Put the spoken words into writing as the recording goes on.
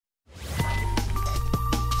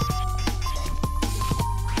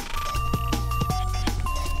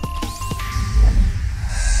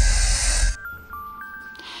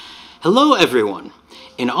Hello, everyone.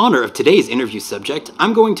 In honor of today's interview subject,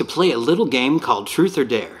 I'm going to play a little game called Truth or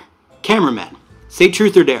Dare. Cameraman, say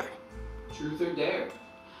truth or dare. Truth or dare?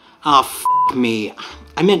 Aw, f me.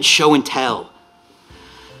 I meant show and tell.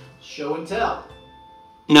 Show and tell.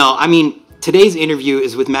 No, I mean, today's interview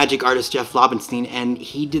is with magic artist Jeff Laubenstein, and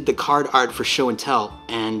he did the card art for show and tell.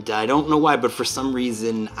 And I don't know why, but for some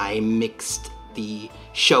reason, I mixed the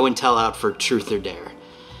show and tell out for truth or dare.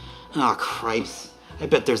 Oh, Christ. I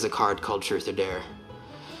bet there's a card called Truth or Dare.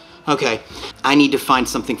 Okay, I need to find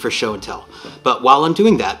something for show and tell. But while I'm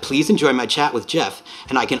doing that, please enjoy my chat with Jeff,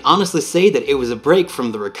 and I can honestly say that it was a break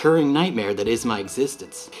from the recurring nightmare that is my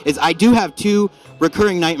existence. I do have 2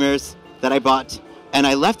 recurring nightmares that I bought, and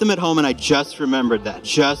I left them at home, and I just remembered that.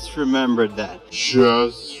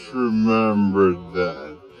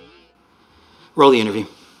 Roll the interview.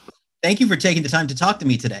 Thank you for taking the time to talk to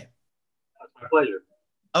me today. That's my pleasure.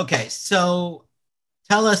 Okay, so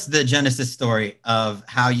tell us the genesis story of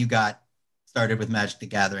how you got started with Magic the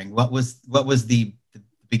Gathering. What was the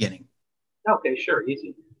beginning? Okay, sure,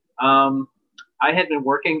 easy. I had been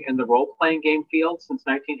working in the role-playing game field since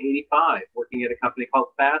 1985, working at a company called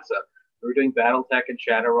FASA. We were doing BattleTech and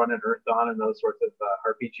Shadowrun and Earthdawn and those sorts of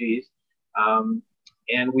RPGs.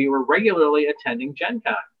 And we were regularly attending Gen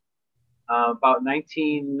Con. About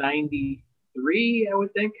 1993, I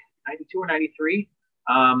would think, 92 or 93.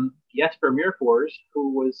 Jesper Mirfors,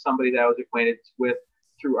 who was somebody that I was acquainted with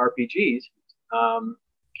through RPGs,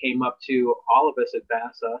 came up to all of us at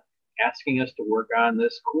VASA asking us to work on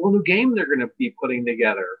this cool new game they're going to be putting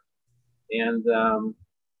together. And our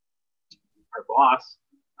boss,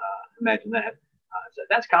 imagine that, said,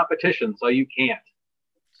 that's competition, so you can't.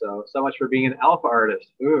 So much for being an alpha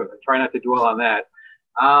artist. Ooh, I try not to dwell on that.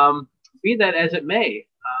 Be that as it may,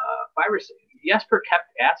 Jesper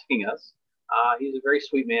kept asking us. He's a very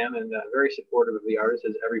sweet man and very supportive of the artist,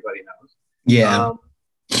 as everybody knows. Yeah.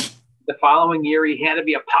 The following year, he handed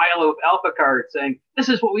me a pile of alpha cards saying, this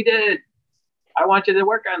is what we did. I want you to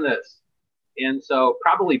work on this. And so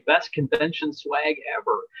probably best convention swag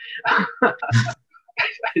ever.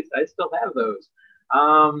 I still have those.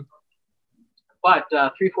 But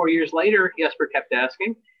 3-4 years later, Jesper kept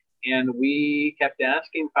asking, and we kept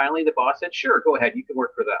asking. Finally, the boss said, sure, go ahead. You can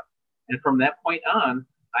work for them. And from that point on,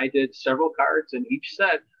 I did several cards in each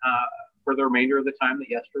set for the remainder of the time that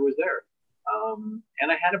Jesper was there. And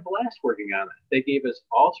I had a blast working on it. They gave us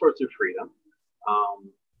all sorts of freedom.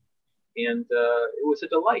 And it was a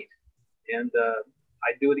delight. And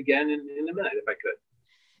I'd do it again in a minute if I could.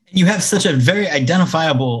 You have such a very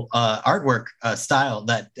identifiable artwork style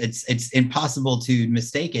that it's impossible to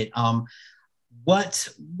mistake it. What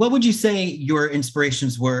would you say your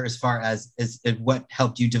inspirations were as far as what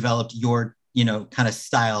helped you develop your kind of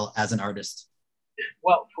style as an artist?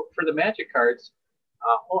 Well, for the Magic cards,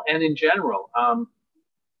 and in general,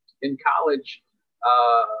 in college,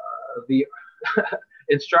 the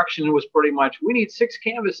instruction was pretty much, we need 6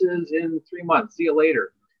 canvases in 3 months. See you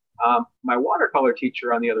later. My watercolor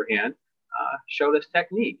teacher, on the other hand, showed us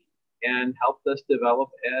technique and helped us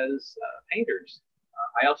develop as painters.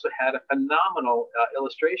 I also had a phenomenal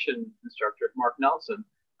illustration instructor, Mark Nelson.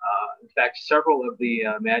 In fact, several of the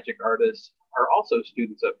Magic artists are also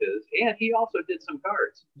students of his, and he also did some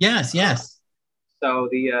cards. Yes. So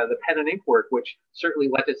the pen and ink work, which certainly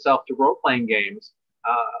lent itself to role-playing games,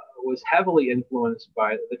 was heavily influenced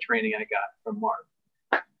by the training I got from Mark.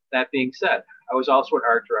 That being said, I was also an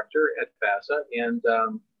art director at FASA, and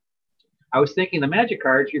I was thinking the Magic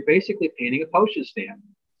cards, you're basically painting a postage stamp.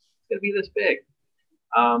 It's going to be this big.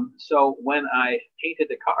 So when I painted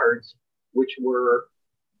the cards, which were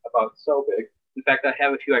about so big, in fact, I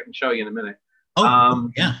have a few I can show you in a minute.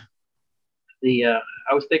 Yeah.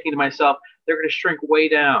 I was thinking to myself, they're going to shrink way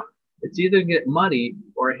down. It's either going to get muddy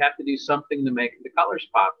or I have to do something to make the colors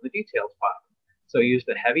pop, the details pop. So I used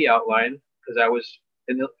a heavy outline because I was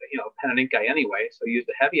pen and ink guy anyway. So I used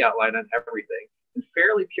a heavy outline on everything and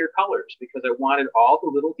fairly pure colors because I wanted all the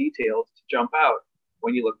little details to jump out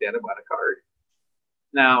when you looked at them on a card.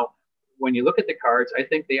 Now, when you look at the cards, I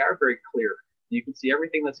think they are very clear. You can see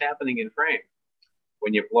everything that's happening in frame.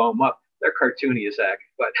 When you blow them up, they're cartoony as heck,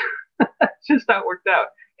 but it's just how it worked out.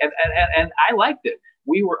 And I liked it.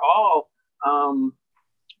 We were all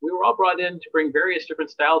brought in to bring various different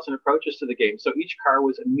styles and approaches to the game. So each card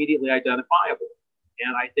was immediately identifiable.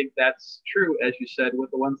 And I think that's true, as you said, with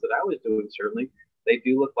the ones that I was doing, certainly. They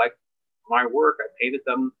do look like my work. I painted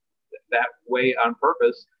them that way on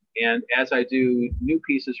purpose. And as I do new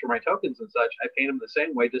pieces for my tokens and such, I paint them the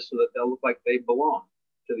same way just so that they'll look like they belong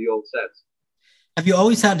to the old sets. Have you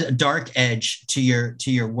always had a dark edge to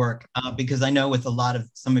your work? Because I know with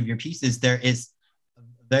some of your pieces, there is a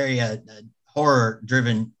very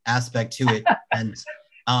horror-driven aspect to it, and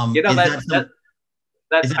You know, that's is that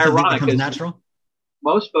something that ironic comes because natural?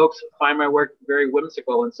 most folks find my work very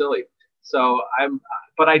whimsical and silly. So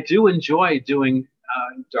but I do enjoy doing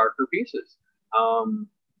darker pieces. Um,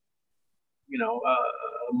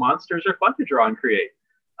 monsters are fun to draw and create.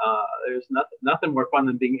 There's nothing more fun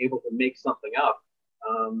than being able to make something up.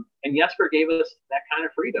 And Jesper gave us that kind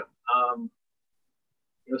of freedom.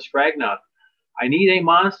 Scragnoff. I need a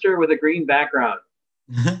monster with a green background.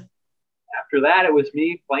 After that, it was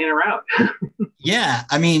me playing around. Yeah,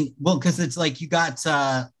 I mean, well, because it's like you got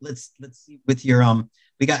let's see with your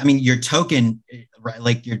we got, I mean, your token, right,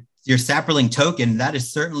 like your Saproling token, that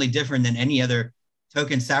is certainly different than any other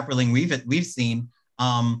token Saproling we've seen.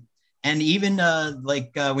 And even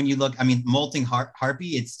when you look, I mean, molting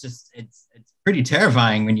harpy, it's pretty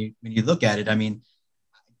terrifying when you look at it. I mean,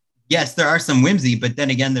 yes, there are some whimsy, but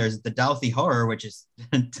then again, there's the Douthie horror, which is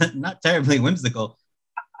not terribly whimsical.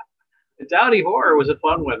 The Dowdy Horror was a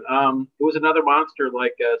fun one. It was another monster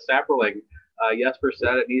like Saproling. Jesper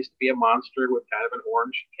said it needs to be a monster with kind of an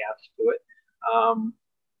orange cast to it.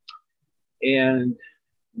 And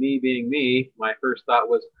me being me, my first thought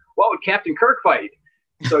was, what would Captain Kirk fight?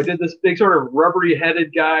 So I did this big sort of rubbery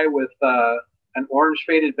headed guy with an orange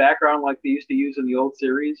faded background like they used to use in the old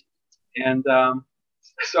series. And so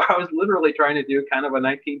I was literally trying to do kind of a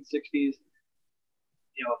 1960s,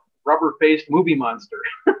 rubber faced movie monster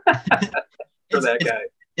for that guy.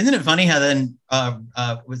 Isn't it funny how then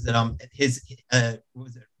was it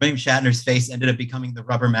William Shatner's face ended up becoming the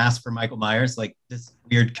rubber mask for Michael Myers, like this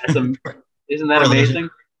weird. Isn't that amazing?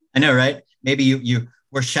 I know, right? Maybe you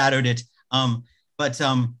foreshadowed it. But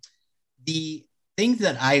the things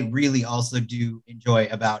that I really also do enjoy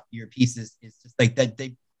about your pieces is just like that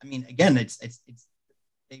they. I mean, again, it's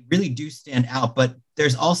they really do stand out, but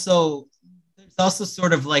there's also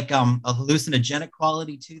sort of like a hallucinogenic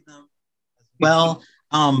quality to them as well.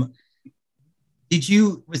 Was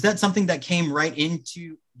that something that came right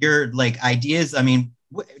into your like ideas? I mean,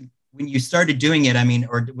 when you started doing it, I mean,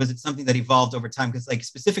 or was it something that evolved over time? Because like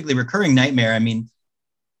specifically recurring nightmare, I mean,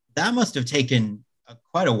 that must have taken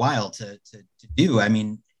quite a while to do. I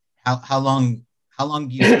mean, how long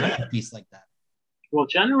do you start a piece like that? Well,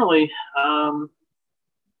 generally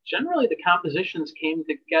the compositions came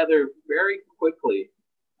together very quickly.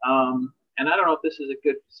 And I don't know if this is a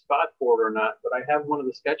good spot for it or not, but I have one of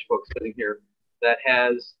the sketchbooks sitting here that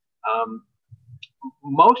has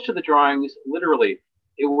most of the drawings, literally,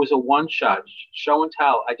 it was a one-shot, show and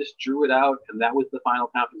tell. I just drew it out, and that was the final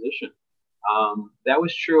composition. That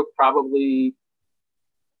was true of probably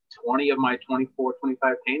 20 of my 24,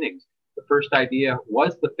 25 paintings. The first idea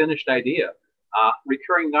was the finished idea.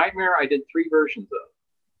 Recurring Nightmare, I did 3 versions of.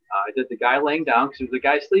 I did the guy laying down because it was a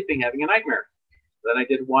guy sleeping having a nightmare. Then I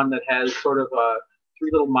did one that has sort of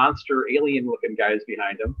 3 little monster alien looking guys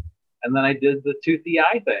behind him. And then I did the toothy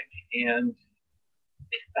eye thing. And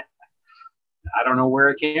I don't know where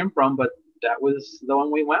it came from, but that was the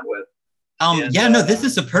one we went with. This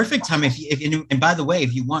is a perfect time. And by the way,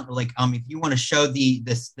 if you want, like, if you want to show the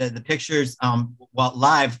pictures, while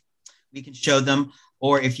live, we can show them.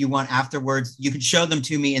 Or if you want afterwards, you can show them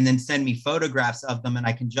to me and then send me photographs of them, and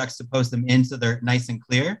I can juxtapose them in so they're nice and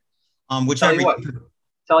clear.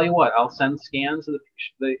 Tell you what, I'll send scans of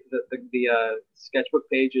the sketchbook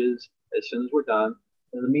pages as soon as we're done.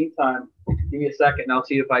 In the meantime, give me a second, and I'll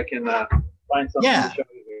see if I can find something to show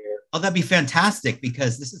you here. Oh, that'd be fantastic,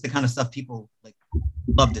 because this is the kind of stuff people like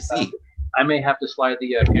love to see. I may have to slide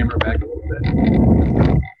the camera back a little bit.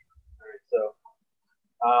 All right, so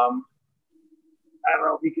I don't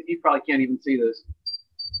know if you probably can't even see this.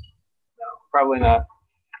 No, probably not.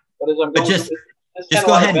 But as I'm going, just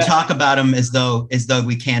go ahead and talk about them as though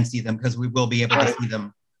we can see them, because we will be able to see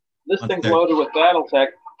them. This thing's loaded with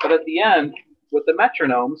BattleTech, but at the end, with the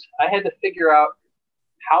metronomes, I had to figure out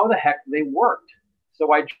how the heck they worked.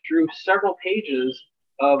 So I drew several pages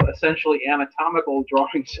of essentially anatomical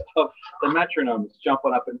drawings of the metronomes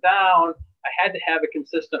jumping up and down. I had to have a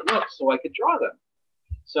consistent look so I could draw them.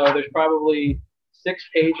 So there's probably 6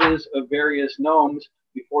 pages of various gnomes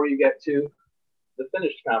before you get to the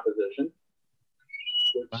finished composition.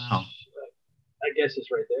 Which, wow. I guess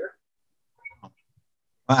it's right there.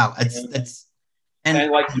 Wow,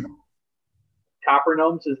 and like Copper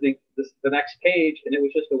Gnomes is the next page, and it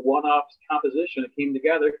was just a one-off composition. It came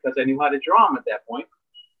together because I knew how to draw them at that point.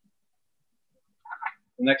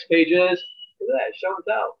 The next page is, look at that, show and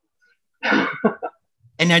tell.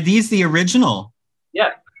 And are these the original?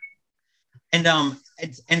 Yeah. And then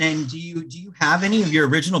do you have any of your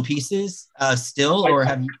original pieces still, or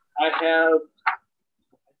have you? I have, I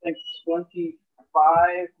think 20.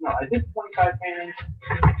 I did 25 paintings,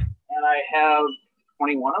 and I have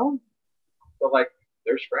 21 of them. So, like,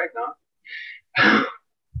 there's Scrag now.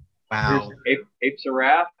 Wow. Here's Apes of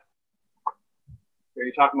Wrath. Here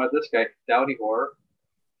you're talking about this guy, Dowdy Horror.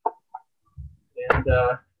 And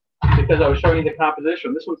because I was showing you the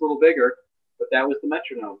composition, this one's a little bigger, but that was the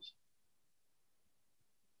metronomes.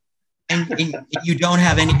 And you don't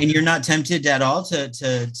have any, and you're not tempted at all to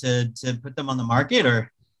put them on the market,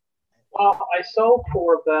 or? Well, I sold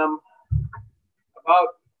 4 of them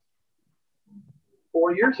about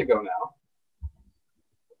 4 years ago now,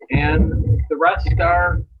 and the rest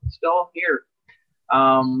are still here.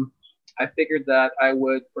 I figured that I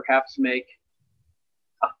would perhaps make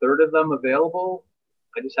a third of them available.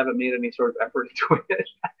 I just haven't made any sort of effort into it.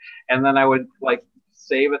 And then I would like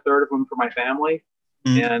save a third of them for my family,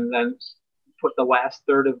 and then put the last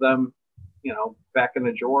third of them, back in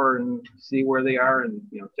the drawer and see where they are in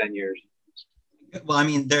 10 years. Well, I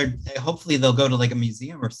mean, hopefully they'll go to like a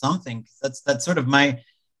museum or something. That's sort of my,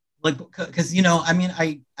 like, because I mean,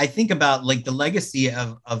 I think about like the legacy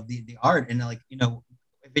of the art, and like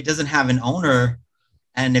if it doesn't have an owner,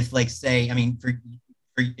 and if like say, I mean, for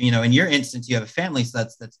in your instance you have a family, so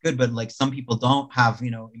that's good, but like some people don't have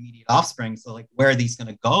immediate offspring, so like where are these going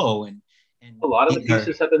to go? And a lot of the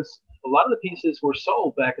pieces were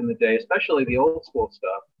sold back in the day, especially the old school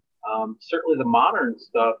stuff. Certainly the modern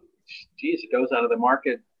stuff, geez, it goes out of the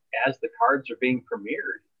market as the cards are being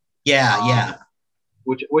premiered. Yeah.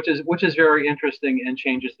 Which is very interesting and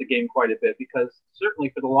changes the game quite a bit, because certainly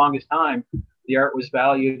for the longest time the art was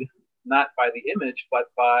valued not by the image but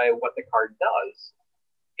by what the card does.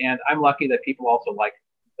 And I'm lucky that people also like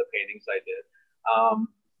the paintings I did.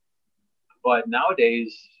 But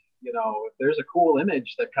nowadays, if there's a cool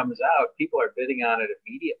image that comes out, people are bidding on it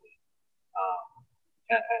immediately.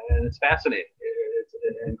 And it's fascinating.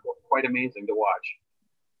 It's quite amazing to watch.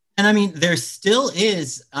 And I mean, there still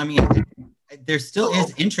is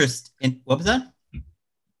interest in, what was that?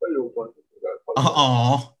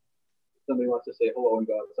 Oh, somebody wants to say hello and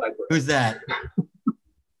go outside. Who's that?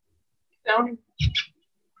 Down.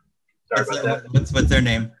 Sorry about that. What's their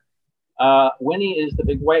name? Winnie is the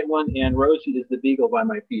big white one, and Rosie is the beagle by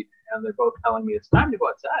my feet, and they're both telling me it's time to go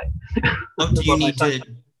outside. Oh, do you need to?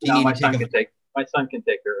 My son can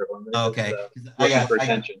take care of them. Oh, okay. I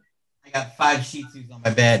got 5 Shih Tzus on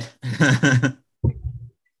my bed.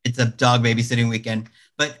 It's a dog babysitting weekend.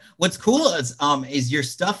 But what's cool is your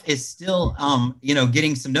stuff is still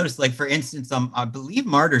getting some notice. Like for instance, I believe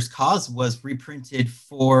Martyr's Cause was reprinted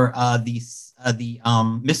for the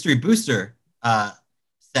Mystery Booster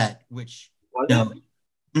set, which mm-hmm.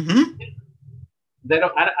 They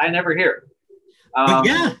don't. I never hear.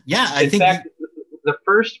 Yeah. I think the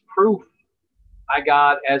first proof I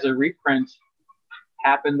got as a reprint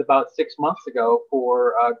happened about 6 months ago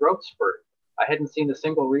for Growth Spurt. I hadn't seen a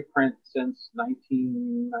single reprint since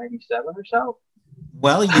 1997 or so.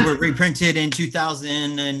 Well, you were reprinted in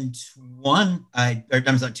 2001.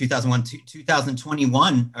 I'm sorry, 2001,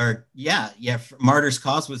 2021, or yeah. Martyr's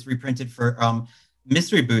Cause was reprinted for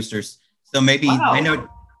Mystery Boosters. So maybe wow.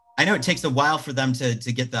 I know it takes a while for them to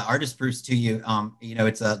get the artist proofs to you.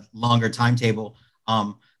 It's a longer timetable.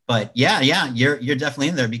 But yeah, you're definitely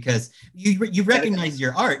in there because you recognize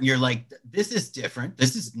your art and you're like, this is different,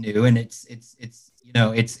 this is new, and it's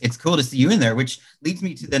cool to see you in there. Which leads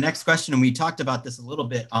me to the next question, and we talked about this a little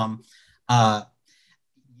bit.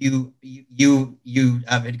 You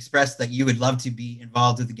have expressed that you would love to be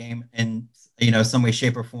involved with the game in some way,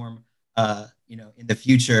 shape, or form, in the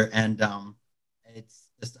future, and it's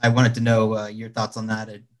just I wanted to know your thoughts on that.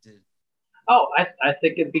 Oh, I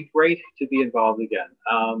think it'd be great to be involved again.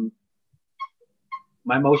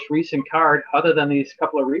 My most recent card, other than these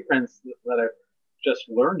couple of reprints that I've just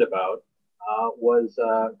learned about, was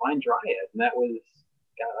Blind Dryad, and that was,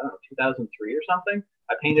 I don't know, 2003 or something.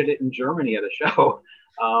 I painted it in Germany at a show.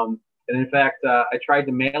 And in fact, I tried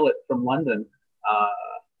to mail it from London,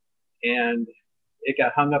 and it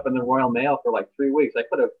got hung up in the Royal Mail for like 3 weeks. I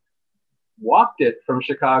could have walked it from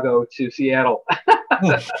Chicago to Seattle.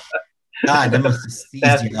 God, that must have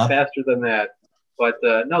seized you up. Faster than that. But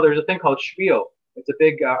no, there's a thing called Spiel. It's a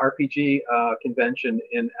big RPG convention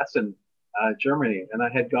in Essen, Germany. And I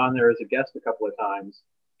had gone there as a guest a couple of times.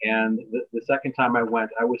 And the second time I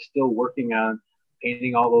went, I was still working on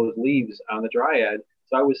painting all those leaves on the Dryad.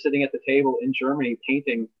 So I was sitting at the table in Germany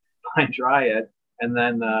painting my Dryad. And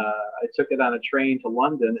then I took it on a train to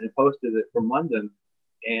London and posted it from London.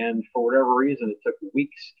 And for whatever reason, it took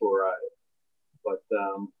weeks to arrive. But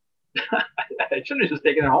I should have just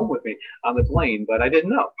taken it home with me on the plane, but I didn't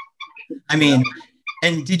know. I mean,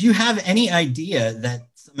 and did you have any idea that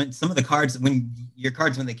some of the cards, when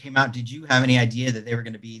they came out, did you have any idea that they were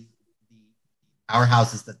going to be the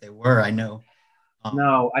powerhouses that they were? I know.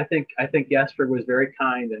 No, I think Jesper was very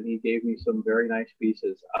kind, and he gave me some very nice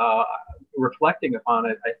pieces. Reflecting upon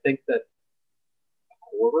it, I think that a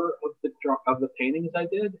quarter of the paintings I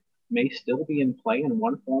did may still be in play in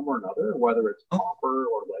one form or another, whether it's Pauper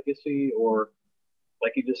or Legacy, or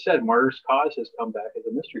like you just said, Martyr's Cause has come back as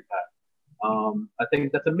a mystery pack. I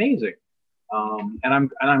think that's amazing,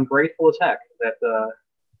 and I'm grateful as heck that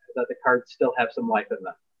the cards still have some life in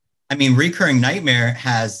them. I mean, Recurring Nightmare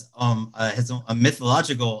has a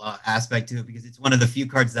mythological aspect to it, because it's one of the few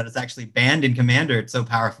cards that is actually banned in Commander. It's so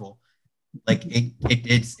powerful. Like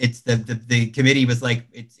it's the committee was like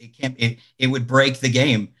it would break the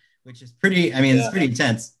game, which is pretty. I mean, it's pretty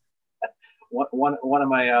intense. One of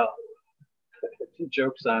my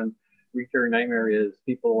jokes on Recurring Nightmare is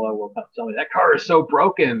people will tell me that card is so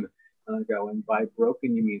broken. And I go, and by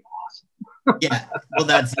broken you mean awesome. Yeah, well,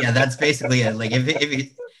 that's basically it. Like if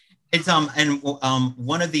it's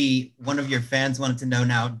one of your fans wanted to know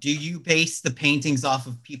now, do you base the paintings off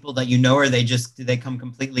of people that you know, or do they come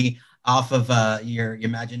completely off of your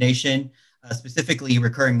imagination? Specifically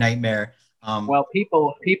Recurring Nightmare. Well,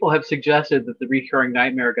 people have suggested that the Recurring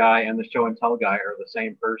Nightmare guy and the Show and Tell guy are the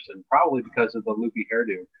same person, probably because of the loopy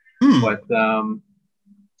hairdo. But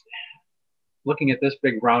looking at this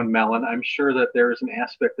big round melon, I'm sure that there is an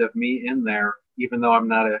aspect of me in there, even though I'm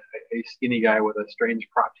not a skinny guy with a strange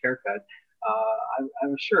cropped haircut.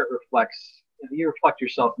 I'm sure it reflects. You reflect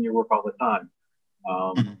yourself in your work all the time.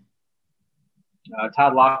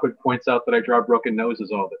 Todd Lockwood points out that I draw broken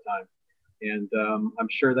noses all the time, and I'm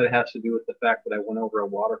sure that has to do with the fact that I went over a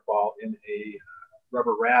waterfall in a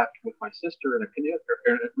rubber raft with my sister in a canoe.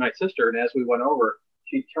 And as we went over,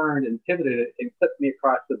 she turned and pivoted it and clipped me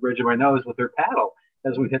across the bridge of my nose with her paddle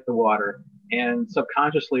as we hit the water. And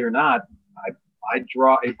subconsciously or not, I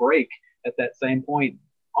draw a break at that same point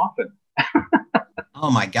often.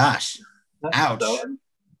 Oh my gosh. Ouch. So,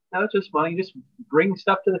 no, it's just funny. You just bring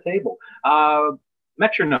stuff to the table.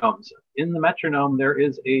 Metronomes. In the metronome, there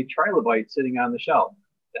is a trilobite sitting on the shelf.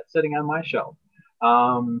 That's sitting on my shelf.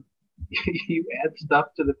 You add stuff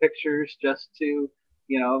to the pictures just to,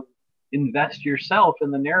 invest yourself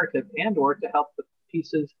in the narrative, and or to help the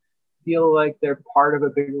pieces feel like they're part of a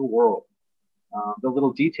bigger world. The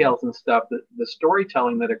little details and stuff, the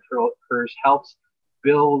storytelling that occurs helps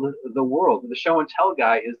build the world. The Show and Tell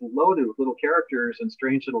guy is loaded with little characters and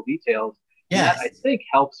strange little details. Yes. That, I think,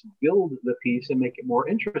 helps build the piece and make it more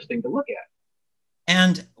interesting to look at.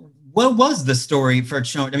 And what was the story for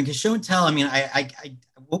Show? I mean, because Show and Tell, I mean,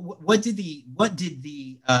 what did the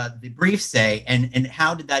brief say, and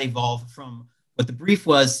how did that evolve from what the brief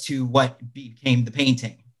was to what became the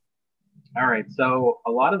painting? All right, so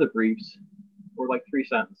a lot of the briefs were like 3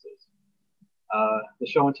 sentences. The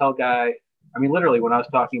Show and Tell guy, I mean, literally, when I was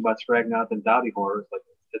talking about Scragnoth and Dowdy Horror, it's like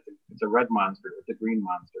it's a red monster, it's a green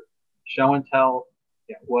monster. Show and Tell,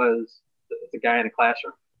 it's a guy in a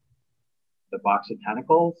classroom. The box of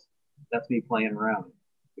tentacles, that's me playing around.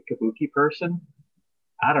 The kabuki person,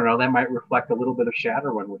 I don't know, that might reflect a little bit of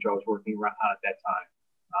Shadowrun, which I was working on at that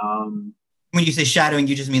time. When you say shadowing,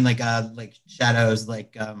 you just mean like shadows,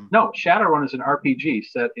 like No, Shadowrun is an RPG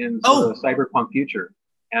set in sort of a cyberpunk future,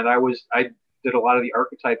 and I did a lot of the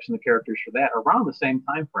archetypes and the characters for that around the same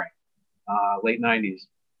time frame, late 90s.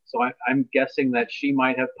 So I'm guessing that she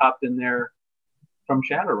might have popped in there from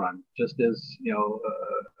Shadowrun, just as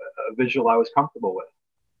a visual I was comfortable with.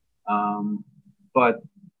 But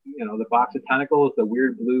the box of tentacles, the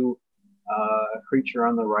weird blue creature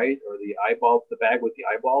on the right, or the bag with the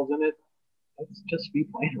eyeballs in it. It's just me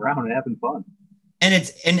playing around and having fun. And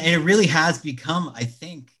it really has become, I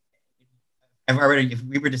think, if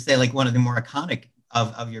we were to say like one of the more iconic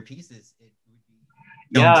of your pieces, it would be.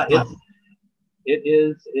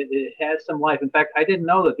 It has some life. In fact, I didn't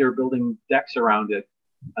know that they were building decks around it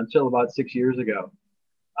until about 6 years ago.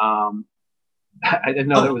 I didn't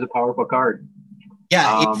know that it was a powerful card.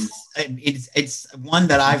 Yeah, it's one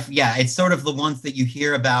that it's sort of the ones that you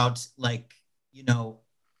hear about, like,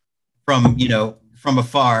 from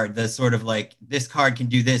afar, the sort of like, this card can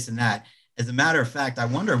do this and that. As a matter of fact, I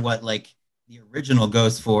wonder what like the original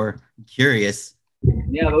goes for. I'm curious.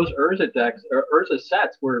 Yeah, those Urza decks or Urza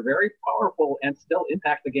sets were very powerful and still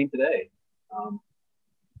impact the game today.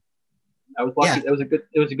 I was lucky. Yeah.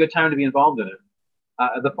 It was a good time to be involved in it.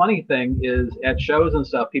 The funny thing is, at shows and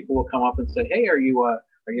stuff, people will come up and say, "Hey, are you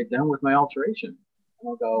done with my alteration?" And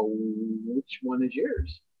I'll go, "Which one is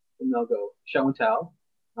yours?" And they'll go, "Show and Tell."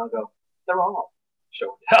 And I'll go, "They're all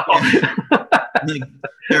Show and Tell."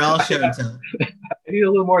 They're all Show and Tell. maybe a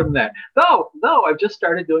little more than that. Though I've just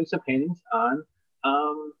started doing some paintings on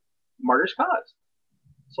Martyr's Cause.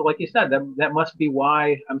 So, like you said, that must be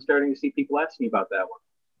why I'm starting to see people ask me about that one.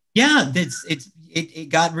 Yeah, it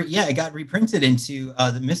got reprinted into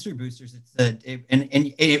the mystery boosters. And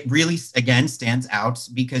it really again stands out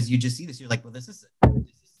because you just see this. You're like, well, this is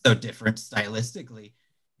so different stylistically,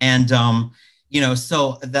 and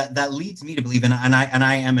so that leads me to believe, and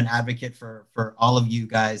I am an advocate for all of you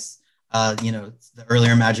guys, the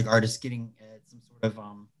earlier Magic artists getting some sort of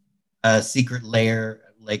a secret layer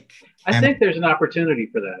like. I think there's an opportunity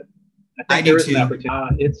for that. I think there is an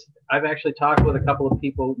opportunity. I've actually talked with a couple of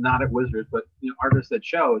people, not at Wizards, but artists at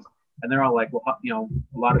shows, and they're all like, well, a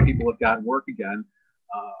lot of people have gotten work again.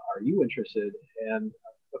 Are you interested? And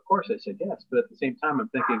of course, I said yes. But at the same time, I'm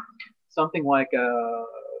thinking something like a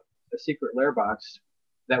secret lair box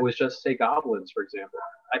that was just, say, goblins, for example.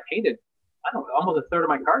 I painted, I don't know, almost a third of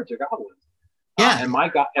my cards are goblins. Yeah, and my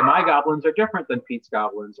goblins are different than Pete's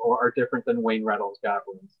goblins, or are different than Wayne Reynolds'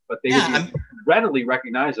 goblins, but they would be readily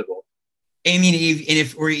recognizable. I mean,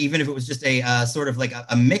 even if it was just a sort of like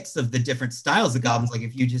a mix of the different styles of goblins, like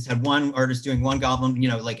if you just had one artist doing one goblin, and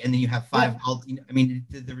then you have five. Yeah. I mean,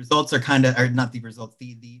 the results are not the results.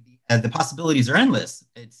 The possibilities are endless.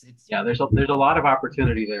 It's there's a lot of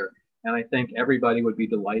opportunity there, and I think everybody would be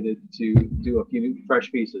delighted to do a few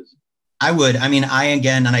fresh pieces. I would. I mean,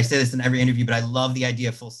 and I say this in every interview, but I love the idea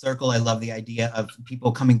of full circle. I love the idea of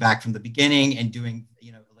people coming back from the beginning and doing,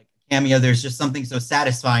 like a cameo. There's just something so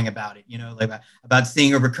satisfying about it, like about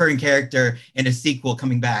seeing a recurring character in a sequel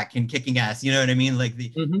coming back and kicking ass. You know what I mean? Like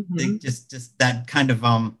just that kind of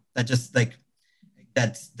that just like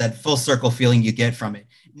that full circle feeling you get from it.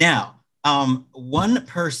 Now, another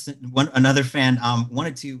fan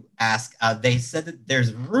wanted to ask. They said that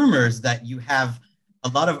there's rumors that you have a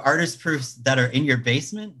lot of artist proofs that are in your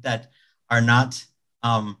basement that are not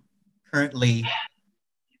currently.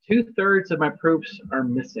 2/3 of my proofs are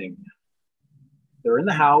missing. They're in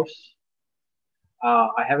the house.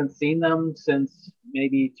 I haven't seen them since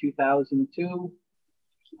maybe 2002.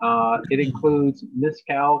 It includes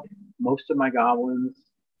Miscalc, most of my goblins,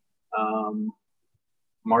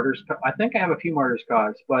 Martyrs. I think I have a few Martyrs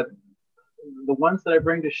cards, but the ones that I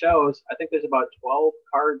bring to shows, I think there's about 12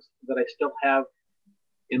 cards that I still have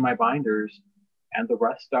in my binders, and the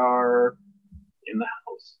rest are in the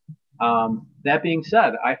house. That being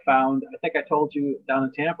said, I think I told you down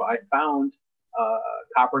in Tampa, I found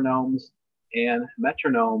copper gnomes and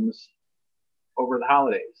metronomes over the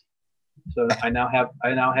holidays. So I now have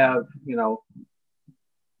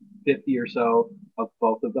 50 or so of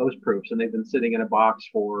both of those proofs, and they've been sitting in a box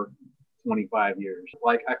for 25 years.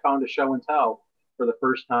 Like, I found a show and tell for the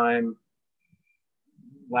first time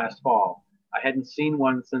last fall. I hadn't seen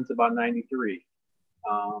one since about 93.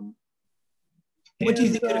 What do you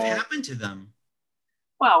think could have happened to them?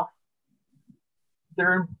 Well,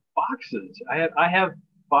 they're in boxes. I have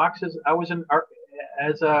boxes. I was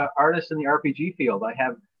as an artist in the RPG field. I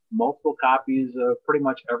have multiple copies of pretty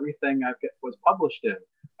much everything was published in.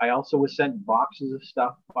 I also was sent boxes of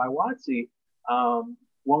stuff by WotC.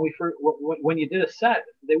 When you did a set,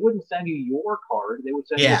 they wouldn't send you your card. They would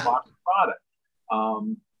send you a box of product.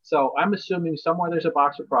 So I'm assuming somewhere there's a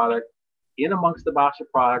box of product. In amongst the box of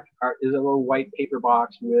product is a little white paper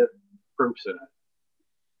box with proofs in it.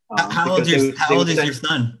 How old is your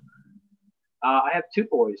son? I have two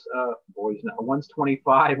boys. Boys now. One's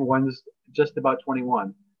 25. One's just about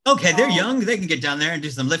 21. Okay, they're young. They can get down there and do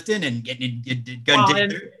some lifting and and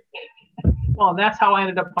that's how I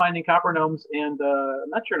ended up finding copper gnomes and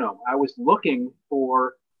metronome. I was looking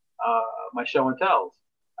for my show and tells.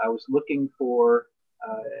 I was looking for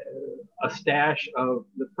a stash of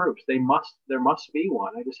the proofs. There must be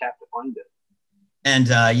one. I just have to find it. And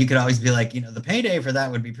you could always be like, the payday for that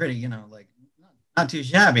would be pretty, like not too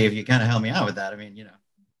shabby if you kind of help me out with that. I mean,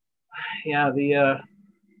 Yeah,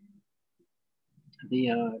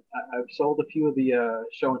 I've sold a few of the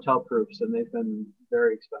show and tell proofs, and they've been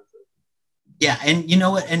very expensive. Yeah, and you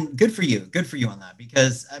know what? And good for you on that,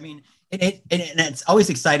 because I mean, it's always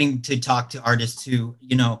exciting to talk to artists who,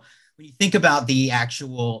 when you think about the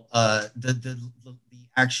actual the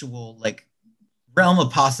actual like realm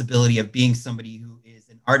of possibility of being somebody who is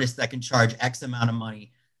an artist that can charge X amount of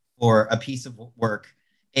money for a piece of work,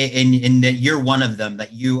 and that you're one of them,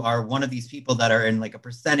 that you are one of these people that are in like a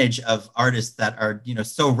percentage of artists that are,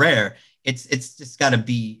 so rare. It's just got to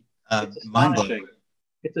be mind-blowing.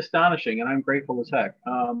 It's astonishing, and I'm grateful as heck.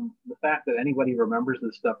 The fact that anybody remembers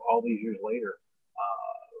this stuff all these years later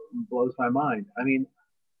blows my mind. I mean,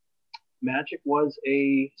 Magic was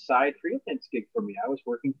a side freelance gig for me. I was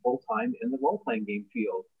working full-time in the role-playing game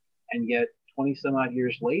field, and yet 20 some odd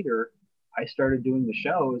years later, I started doing the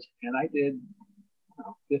shows, and I did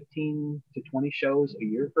 15 to 20 shows a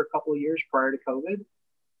year for a couple of years prior to COVID.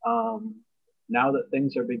 Now that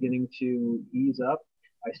things are beginning to ease up,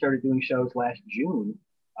 I started doing shows last June.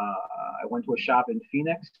 I went to a shop in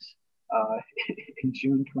Phoenix uh, in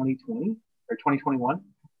June 2020 or 2021.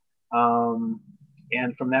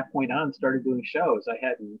 And from that point on, started doing shows. I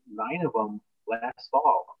had 9 of them last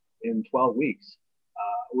fall in 12 weeks,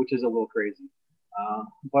 which is a little crazy.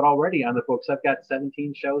 But already on the books, I've got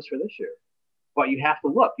 17 shows for this year. But you have to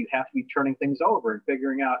look. You have to be turning things over and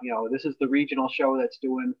figuring out, this is the regional show that's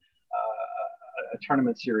doing a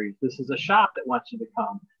tournament series. This is a shop that wants you to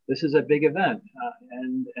come. This is a big event,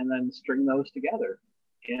 and then string those together.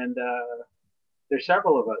 And there's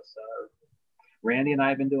several of us. Randy and I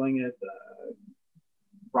have been doing it.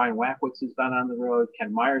 Brian Wackwitz has been on the road.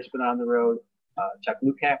 Ken Meyer's been on the road. Chuck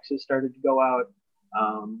Lukacs has started to go out.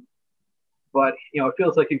 But it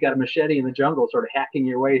feels like you've got a machete in the jungle, sort of hacking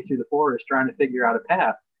your way through the forest, trying to figure out a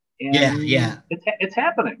path. And yeah, it's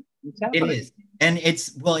happening. It's happening. It is, and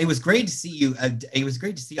it was great to see you. It was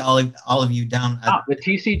great to see all of you down. The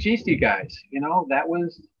TCGC guys. That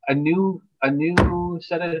was a new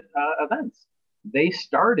set of events. They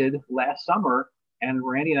started last summer, and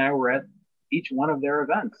Randy and I were at each one of their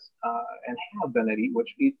events, and have been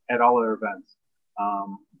at all their events.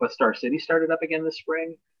 But Star City started up again this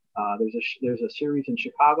spring. There's a series in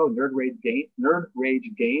Chicago, Nerd Rage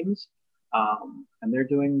Games, and they're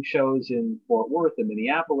doing shows in Fort Worth and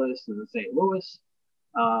Minneapolis and St. Louis.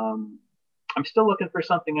 I'm still looking for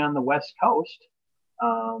something on the West Coast.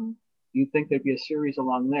 You'd think there'd be a series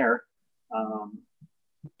along there.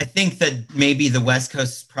 I think that maybe the West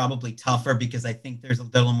Coast is probably tougher because I think there's a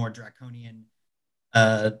little more draconian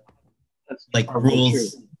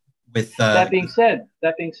rules. True. With that being said,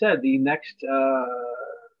 the next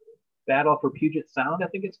Battle for Puget Sound, I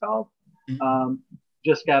think it's called,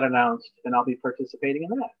 just got announced, and I'll be participating in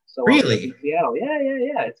that. So really, in Seattle,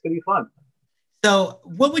 yeah, it's gonna be fun. So,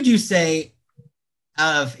 what would you say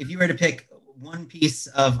if you were to pick one piece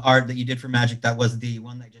of art that you did for Magic that was the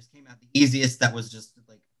one that just came out the easiest, that was just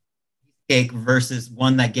like cake, versus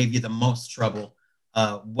one that gave you the most trouble?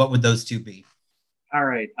 What would those two be? All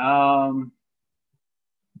right.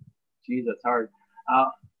 Geez, that's hard.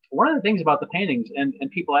 One of the things about the paintings, and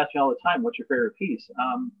people ask me all the time, what's your favorite piece?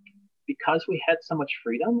 Because we had so much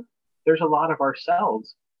freedom, there's a lot of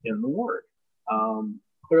ourselves in the work.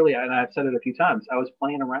 Clearly, and I've said it a few times, I was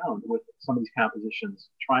playing around with some of these compositions,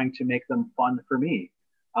 trying to make them fun for me.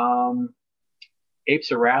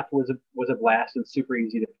 Apes of Wrath was a blast and super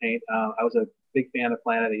easy to paint. I was a big fan of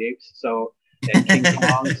Planet of the Apes, and King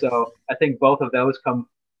Kong. So I think both of those come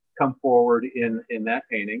forward in that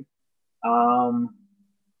painting. A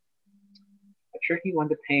tricky one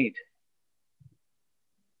to paint.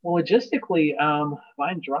 Well, logistically,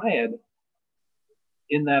 Vine Dryad,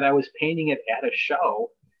 in that I was painting it at a show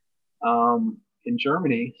in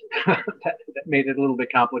Germany, that made it a little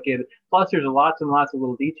bit complicated. Plus, there's lots and lots of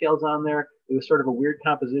little details on there. It was sort of a weird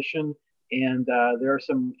composition, and there are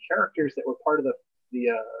some characters that were part of the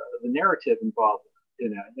narrative involved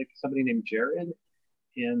in it. I think somebody named Jared,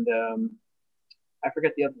 and I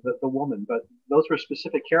forget the woman, but those were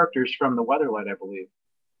specific characters from the Weatherlight, I believe.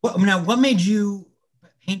 Well, now, what made you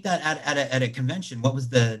paint that at a convention? What was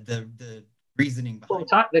the reasoning behind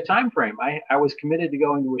the time frame? I was committed to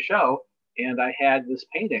going to a show, and I had this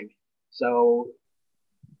painting, so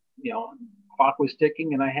clock was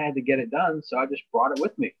ticking, and I had to get it done, so I just brought it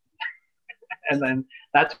with me. And then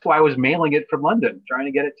that's why I was mailing it from London, trying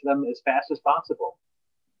to get it to them as fast as possible.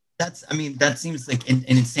 That seems like an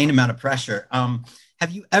insane amount of pressure.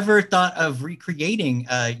 Have you ever thought of recreating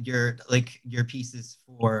your pieces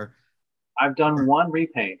for? I've done one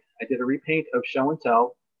repaint. I did a repaint of Show and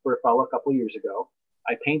Tell for a fellow a couple of years ago.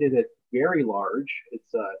 I painted it very large.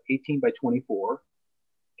 It's 18 by 24.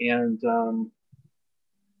 And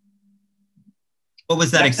what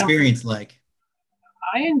was that experience like?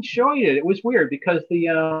 I enjoyed it. It was weird because the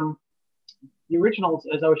originals,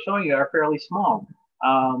 as I was showing you, are fairly small.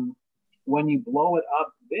 When you blow it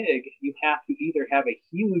up big, you have to either have a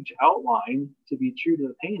huge outline to be true to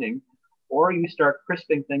the painting, or you start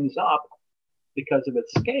crisping things up because of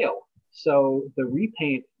its scale. So the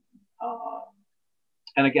repaint,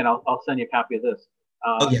 and again, I'll send you a copy of this.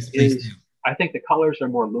 Yes, please do. I think the colors are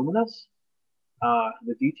more luminous.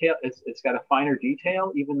 The detail, it's got a finer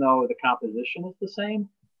detail, even though the composition is the same.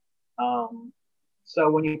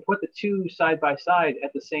 So when you put the two side by side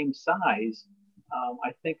at the same size,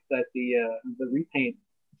 I think that the repaint,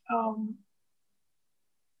 I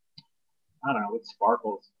don't know, it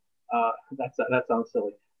sparkles. That sounds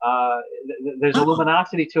silly. There's a Oh,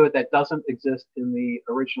 luminosity to it that doesn't exist in the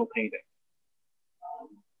original painting. Um,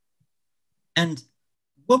 and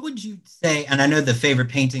what would you say? And I know the favorite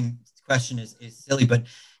painting question is silly, but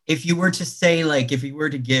if you were to say, like, if you were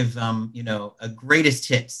to give, a greatest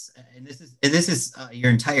hits, and this is your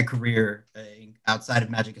entire career outside of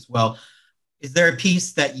Magic as well, is there a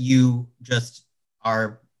piece that you just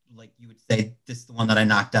are like you would say this is the one that I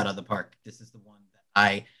knocked out of the park? This is the one that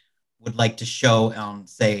I would like to show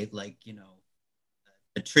say like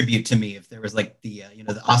a tribute to me if there was like the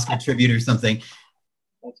Oscar tribute or something.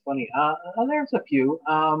 that's funny. There's a few.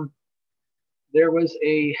 There was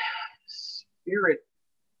spirit,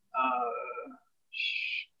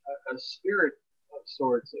 uh, a spirit of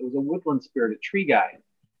sorts. It was a woodland spirit, a tree guy,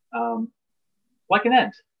 um, like an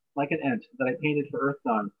ent, like an ent that I painted for Earth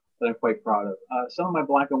Dawn that I'm quite proud of. Some of my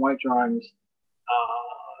black and white drawings,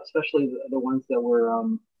 especially the ones that were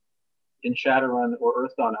in Shadowrun or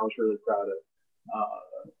Earth Dawn, I was really proud of.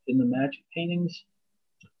 In the Magic paintings,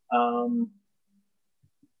 um,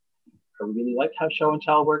 I really liked how show and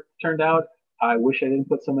tell work turned out. I wish I didn't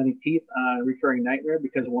put so many teeth on Recurring Nightmare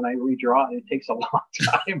because when I redraw it takes a long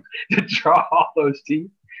time to draw all those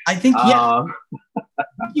teeth. I think yeah, Um,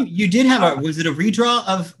 you did have uh, a was it a redraw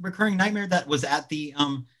of Recurring Nightmare that was at the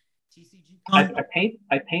TCG con?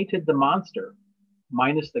 I painted the monster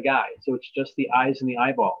minus the guy, so it's just the eyes and the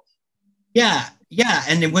eyeballs. Yeah, yeah,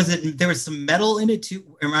 and there was some metal in it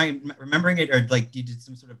too. Am I remembering it, or like you did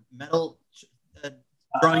some sort of metal uh,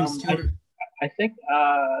 drawings Um, too? I, I think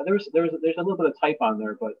there's a little bit of type on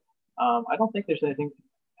there, but I don't think there's anything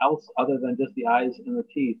else other than just the eyes and the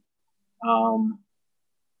teeth. Um,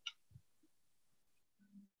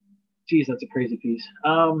 Geez, that's a crazy piece.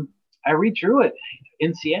 I redrew it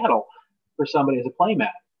in Seattle for somebody as a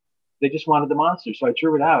playmat. They just wanted the monster, so I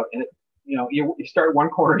drew it out. And you start one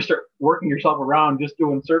corner, start working yourself around, just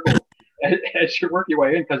doing circles as you work your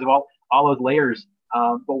way in because of all those layers.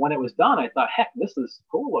 But when it was done, I thought, heck, this is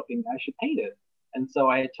cool looking. I should paint it. And so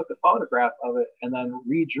I took a photograph of it and then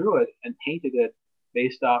redrew it and painted it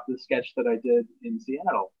based off the sketch that I did in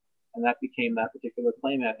Seattle, and that became that particular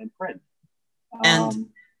playmat in print. And Um,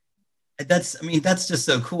 I mean, that's just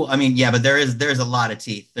so cool. I mean, yeah, but there's a lot of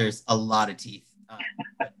teeth. There's a lot of teeth.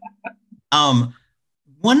 Um,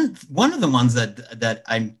 one of the ones that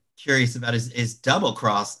I'm curious about is Double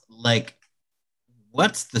Cross. Like,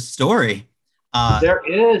 what's the story? Uh, There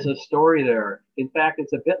is a story there. In fact,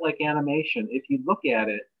 it's a bit like animation. If you look at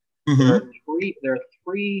it, there are mhm.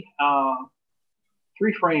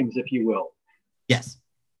 three frames, if you will. Yes.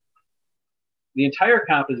 The entire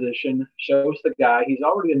composition shows the guy. He's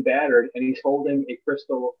already been battered, and he's holding a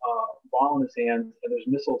crystal ball in his hand, and there's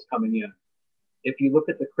missiles coming in. If you look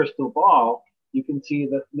at the crystal ball, you can see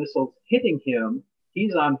the missiles hitting him.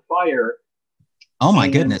 He's on fire. Oh my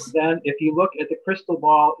And goodness. then if you look at the crystal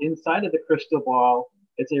ball, inside of the crystal ball,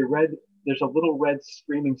 there's a little red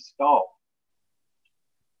screaming skull,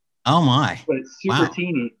 Oh my. but it's super Wow.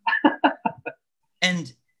 teeny.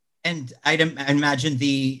 And I imagine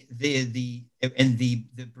the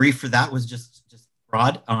brief for that was just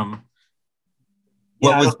broad. Yeah,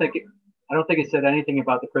 What was I don't think it said anything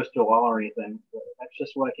about the crystal wall or anything. But that's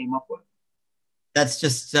just what I came up with. that's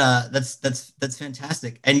just that's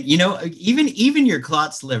fantastic. And even your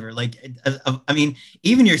clot sliver, like I mean,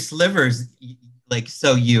 even your slivers, like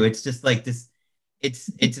so you. It's just like this.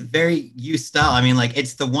 It's a very you style. I mean, like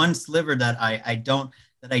it's the one sliver that I don't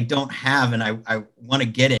have, and I want to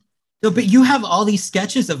get it. So, but you have all these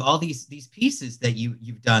sketches of all these pieces that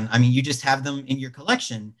you've done. I mean, you just have them in your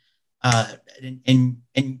collection, and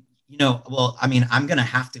well, I mean, I do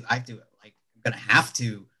it. Like, I'm gonna have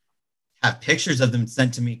to have pictures of them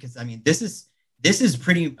sent to me because I mean, this is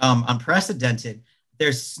pretty unprecedented.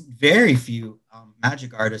 There's very few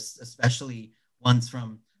magic artists, especially ones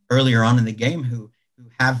from earlier on in the game, who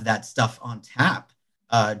have that stuff on tap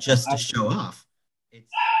just to I, show off.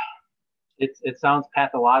 It's it sounds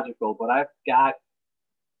pathological, but I've got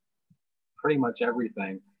pretty much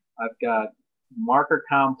everything. I've got marker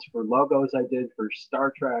comps for logos I did for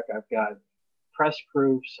Star Trek. I've got press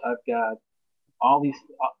proofs. I've got all the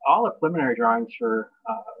preliminary drawings for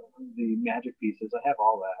the magic pieces. I have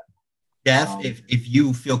all that. Jeff, if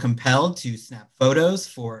you feel compelled to snap photos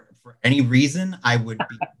for any reason, I would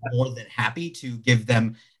be more than happy to give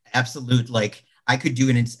them absolute like I could do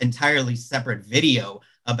an entirely separate video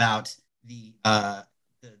about the stuff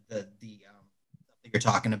that you're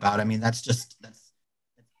talking about. I mean, that's Well,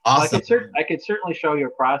 awesome. I could certainly show you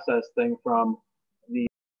a process thing from the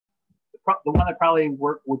the one that probably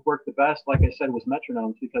would work the best. Like I said, was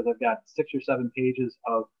metronomes because I've got 6 or 7 pages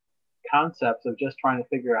of concepts of just trying to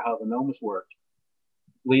figure out how the gnomes worked.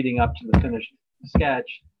 leading up to the finished sketch,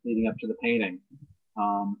 leading up to the painting.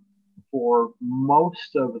 Um, for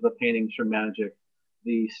most of the paintings from Magic,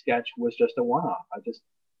 the sketch was just a one-off. I just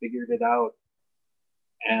figured it out,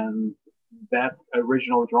 and that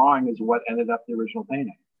original drawing is what ended up the original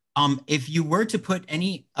painting. If you were to put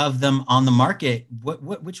any of them on the market,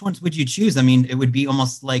 which ones would you choose? I mean, it would be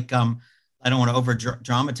almost like I don't want to over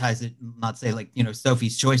dramatize it, not say like,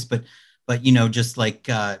 Sophie's Choice, but just like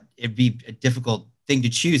it'd be a difficult thing to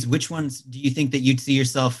choose. Which ones do you think that you'd see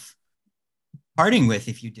yourself parting with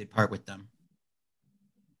if you did part with them?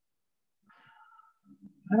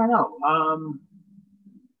 I don't know.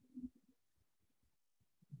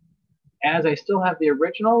 As I still have the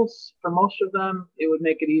originals for most of them, it would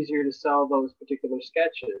make it easier to sell those particular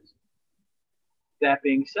sketches. That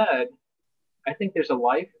being said, I think there's a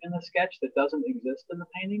life in the sketch that doesn't exist in the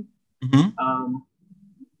painting. Mm-hmm.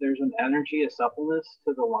 There's an energy, a suppleness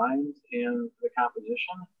to the lines and the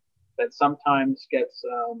composition that sometimes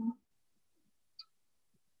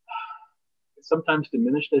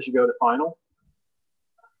diminished as you go to final.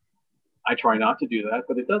 I try not to do that,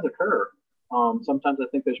 but it does occur. Sometimes I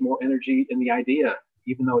think there's more energy in the idea,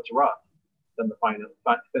 even though it's rough, than the final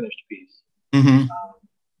finished piece. Mm-hmm.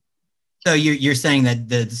 So you're saying that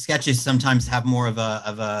the sketches sometimes have more of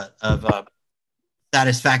a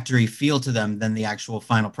satisfactory feel to them than the actual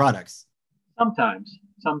final products. Sometimes.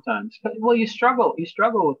 Well, you struggle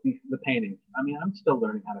with the painting. I mean, I'm still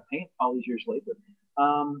learning how to paint all these years later.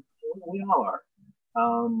 We all are.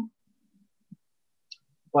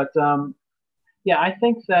 Yeah, I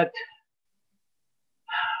think that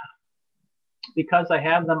because I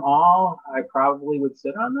have them all, I probably would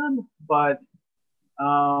sit on them, but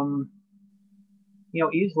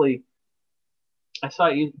easily. I saw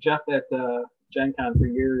Jeff at Gen Con for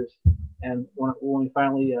years, and when we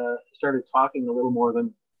finally started talking a little more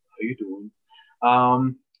than "How you doing,"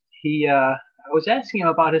 I was asking him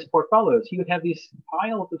about his portfolios. He would have these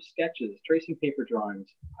piles of sketches, tracing paper drawings,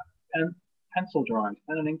 pencil drawings,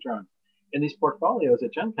 pen and ink drawings, in these portfolios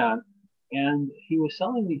at Gen Con, and he was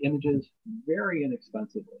selling the images very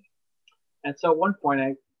inexpensively. And so at one point,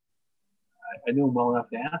 I knew him well enough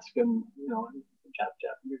to ask him,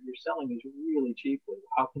 Jeff, you're selling these really cheaply.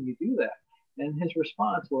 How can you do that? And his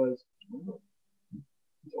response was, oh,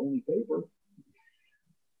 it's only paper.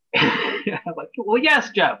 I'm like, well,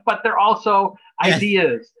 yes, Jeff, but they're also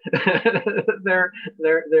ideas. they're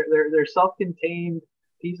self-contained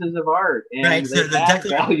pieces of art, and right. They have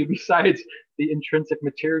value besides the intrinsic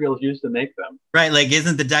materials used to make them. Right, like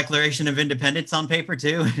isn't the Declaration of Independence on paper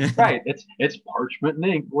too? Right, it's parchment and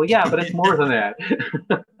ink. Well, yeah, but it's more than that.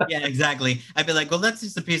 Yeah, exactly. I'd be like, well, that's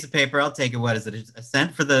just a piece of paper. I'll take it. What is it? A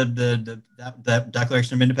cent for the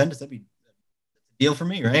Declaration of Independence? That'd be a deal for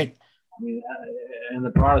me, right? I mean, in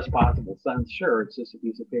the broadest possible sense, sure, it's just a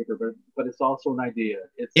piece of paper, but it's also an idea.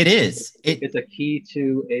 It's a key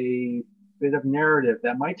to a bit of narrative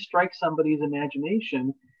that might strike somebody's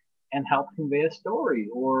imagination and help convey a story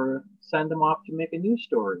or send them off to make a new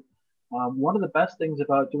story. One of the best things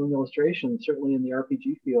about doing illustrations, certainly in the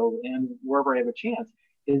RPG field and wherever I have a chance,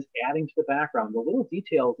 is adding to the background, the little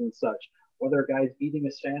details and such, whether a guy's eating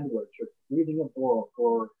a sandwich or reading a book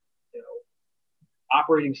or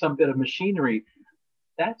operating some bit of machinery.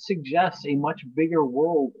 That suggests a much bigger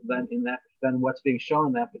world than what's being shown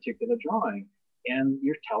in that particular drawing. And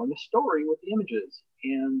you're telling a story with the images,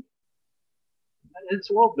 and it's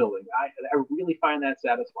world building. I really find that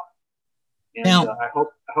satisfying, and now, I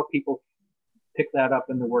hope people pick that up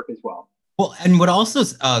in the work as well. Well, and what also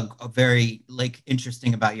is very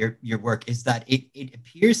interesting about your work is that it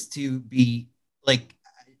appears to be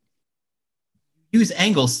use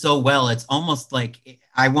angles so well. It's almost like,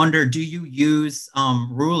 I wonder, do you use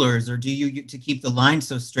rulers, or do you to keep the line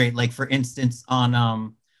so straight? Like, for instance,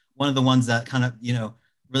 on one of the ones that kind of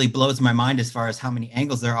really blows my mind as far as how many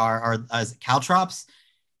angles there are caltrops.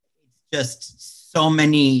 It's just so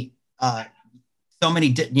many I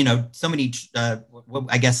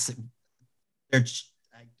guess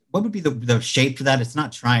what would be the shape for that? It's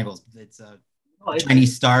not triangles. It's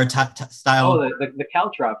Chinese star style. Oh, the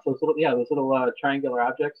caltrops. Those little triangular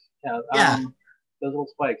objects. Yeah. Those little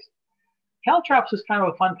spikes. Caltrops was kind of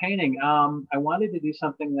a fun painting. I wanted to do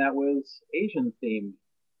something that was Asian themed.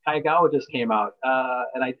 Kaigawa just came out,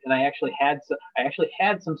 and I actually had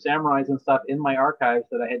some samurais and stuff in my archives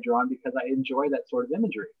that I had drawn because I enjoy that sort of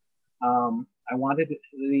imagery. I wanted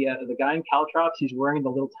the guy in caltrops. He's wearing the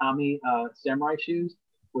little Tommy samurai shoes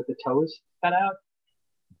with the toes cut out,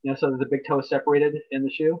 so that the big toe is separated in the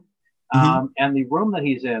shoe. Mm-hmm. And the room that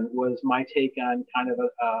he's in was my take on kind of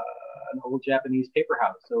an old Japanese paper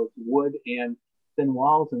house. So it's wood and thin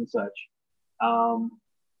walls and such.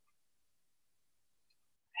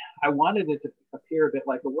 I wanted it to appear a bit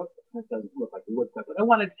like a woodcut. It doesn't look like a woodcut, but I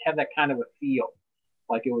wanted to have that kind of a feel,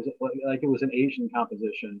 like it was an Asian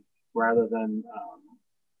composition rather than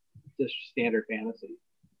just standard fantasy.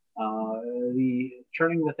 The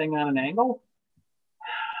turning the thing on an angle,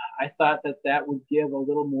 I thought that that would give a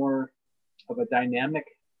little more of a dynamic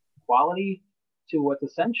quality to what's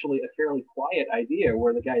essentially a fairly quiet idea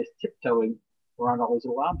where the guy is tiptoeing around all these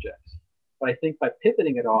little objects. But I think by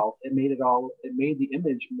pivoting it made the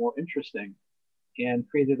image more interesting and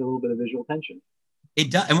created a little bit of visual tension.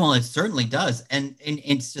 It does, and well, it certainly does, and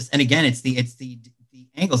it's just, and again, it's the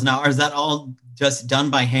angles. Now, is that all just done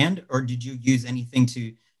by hand, or did you use anything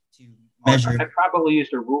to measure? I probably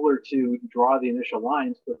used a ruler to draw the initial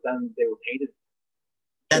lines, but then they were painted.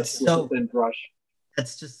 That's so with a thin brush.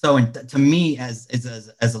 That's just so, to me as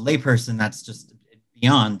a layperson, that's just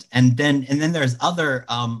beyond. And then there's other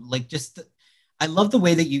like just I love the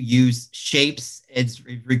way that you use shapes. It's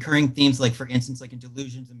recurring themes, like for instance, like in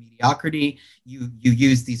Delusions of Mediocrity, you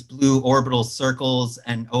use these blue orbital circles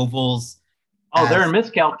and ovals. Oh, they're in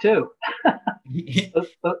miscalc too.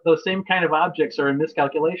 those same kind of objects are in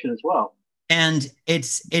miscalculation as well. And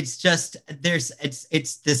it's just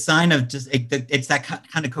it's the sign of just it's that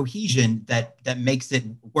kind of cohesion that makes it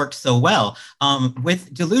work so well.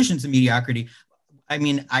 With Delusions of Mediocrity, I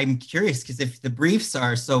mean, I'm curious because if the briefs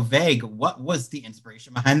are so vague, what was the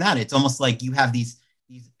inspiration behind that? It's almost like you have these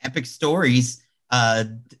epic stories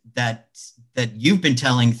that you've been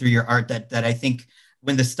telling through your art that I think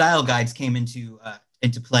when the style guides came into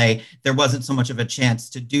play, there wasn't so much of a chance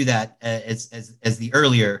to do that as the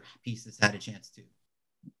earlier pieces had a chance to.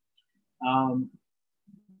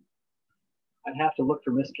 I'd have to look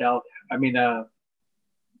for miscalc. I mean,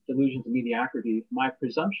 Delusions of Mediocrity. My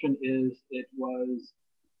presumption is it was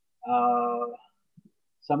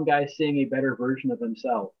some guy seeing a better version of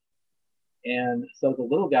himself. And so the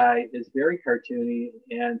little guy is very cartoony,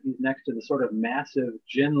 and he's next to the sort of massive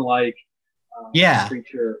djinn-like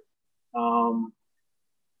creature. But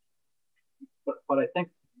I think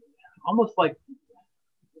almost like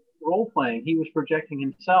role-playing, he was projecting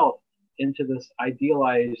himself into this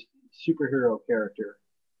idealized superhero character.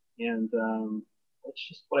 And that's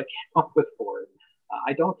just what I came up with for it.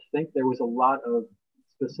 I don't think there was a lot of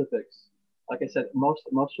specifics. Like I said, most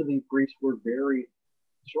of the briefs were very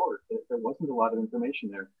short. There wasn't a lot of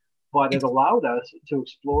information there. But it allowed us to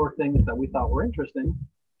explore things that we thought were interesting,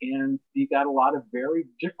 and you got a lot of very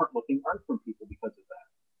different looking art from people because of that.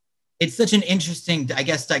 It's such an interesting, I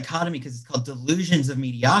guess, dichotomy because it's called Delusions of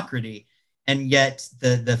Mediocrity, and yet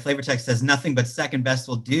the flavor text says nothing but second best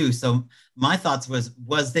will do. So my thoughts was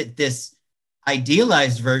that this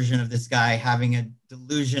idealized version of this guy having a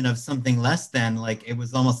delusion of something less than, like, it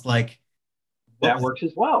was almost like that works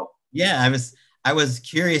as well. Yeah, I was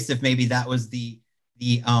curious if maybe that was the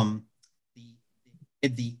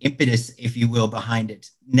impetus, if you will, behind it.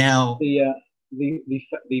 Now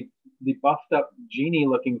the buffed up genie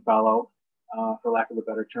looking fellow, for lack of a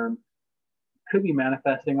better term, could be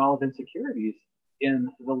manifesting all of insecurities in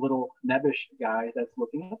the little nebbish guy that's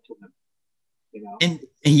looking up to him. You know,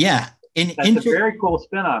 that's a very cool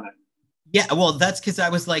spin on it. Yeah, well, that's because I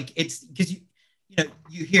was like, it's because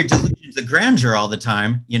you hear delusions of grandeur all the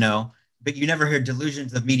time, but you never hear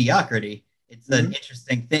delusions of mediocrity. It's an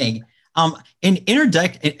interesting thing. In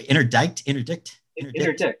interdict.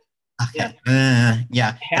 Okay.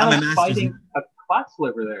 Yeah. Hannah's fighting a clot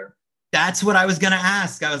sliver there. That's what I was gonna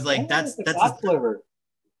ask. I was like, that's clot sliver.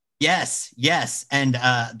 Yes, and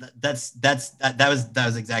that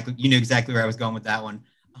was exactly, you knew exactly where I was going with that one.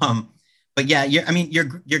 But yeah,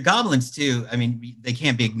 your goblins too. I mean, they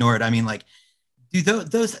can't be ignored. I mean, like, do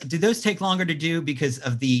those take longer to do because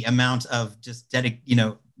of the amount of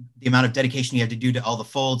the amount of dedication you have to do to all the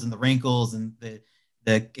folds and the wrinkles and the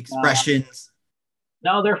expressions?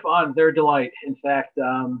 No, they're fun. They're a delight. In fact,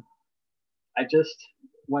 I just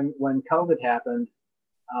when COVID happened,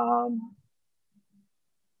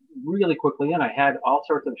 really quickly, and I had all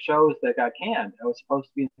sorts of shows that got canned. I was supposed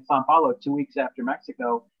to be in Sao Paulo 2 weeks after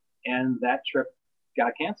Mexico, and that trip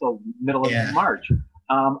got canceled middle of March.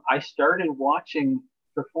 I started watching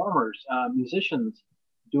performers, musicians,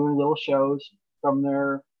 doing little shows from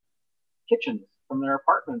their kitchens, from their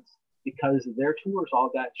apartments, because their tours all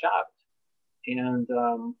got chopped. And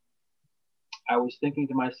I was thinking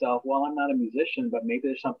to myself, well, I'm not a musician, but maybe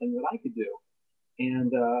there's something that I could do.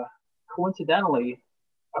 And coincidentally,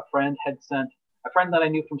 a friend that I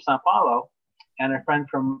knew from Sao Paulo and a friend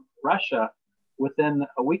from Russia, within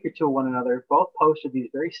a week or two of one another, both posted these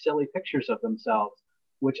very silly pictures of themselves,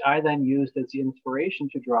 which I then used as the inspiration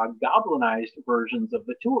to draw goblinized versions of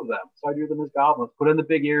the two of them. So I drew them as goblins, put in the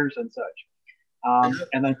big ears and such.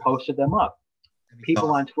 and then posted them up.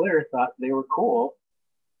 People on Twitter thought they were cool,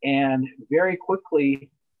 and very quickly,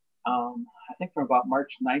 I think from about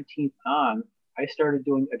March 19th on, I started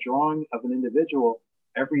doing a drawing of an individual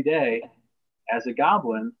every day as a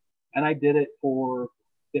goblin, and I did it for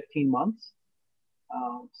 15 months.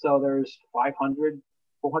 So there's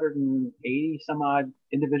 480 some odd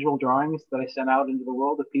individual drawings that I sent out into the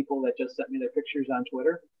world of people that just sent me their pictures on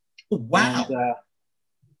Twitter. Wow. And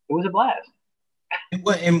it was a blast.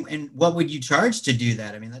 And what would you charge to do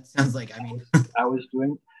that? I mean, that sounds like, I was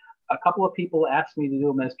doing, a couple of people asked me to do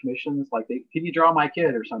them as commissions, like, can you draw my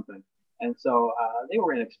kid or something? And so they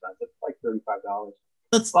were inexpensive, like $35.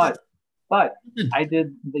 But I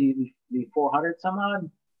did the 400 some odd.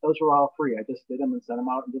 Those were all free. I just did them and sent them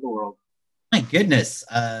out into the world. My goodness,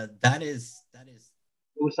 that is.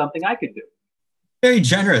 It was something I could do. Very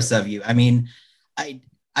generous of you. I mean,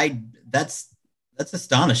 that's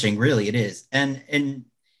astonishing. Really, it is. And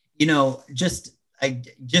you know, just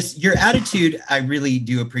your attitude, I really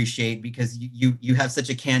do appreciate, because you have such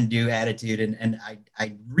a can-do attitude, and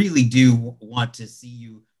I really do want to see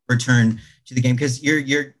you return to the game, because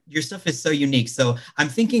your stuff is so unique. So I'm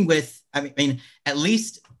thinking I mean, at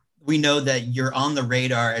least we know that you're on the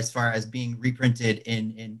radar as far as being reprinted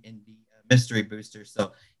in the mystery booster.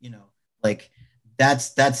 So, you know, like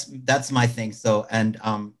that's my thing. So, and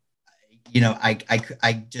you know,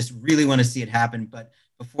 I just really want to see it happen. But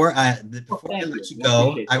before I let you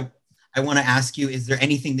go, I want to ask you, is there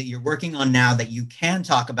anything that you're working on now that you can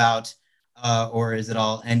talk about, or is it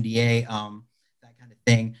all NDA, that kind of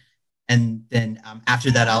thing? And then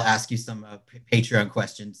after that, I'll ask you some Patreon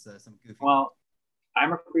questions, some goofy. Well,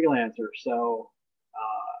 I'm a freelancer, so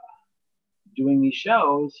doing these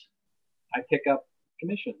shows, I pick up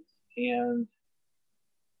commissions, and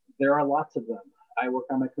there are lots of them. I work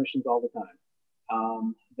on my commissions all the time.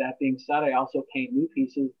 That being said, I also paint new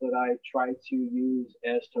pieces that I try to use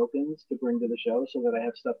as tokens to bring to the show, so that I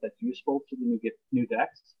have stuff that's useful to the new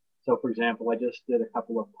decks. So, for example, I just did a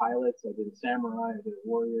couple of pilots. I did a samurai. I did a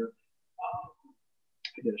warrior.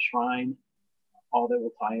 I did a shrine. All that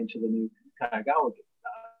will tie into the new Kagawa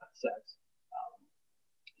sets.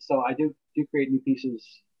 So I do create new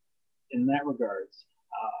pieces in that regards.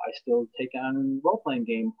 I still take on role-playing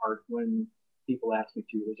game art when people ask me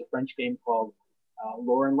to. There's a French game called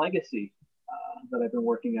Lore and Legacy that I've been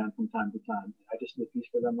working on from time to time. I just did a piece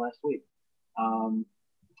for them last week.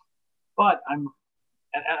 But I'm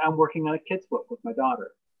working on a kids book with my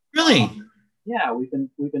daughter. Really? Yeah, we've been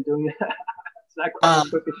doing it. It's not quite as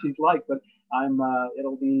quick as she'd like, but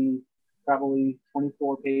it'll be probably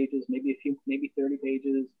 24 pages, maybe 30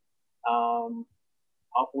 pages, all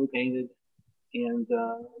fully painted, and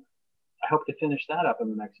I hope to finish that up in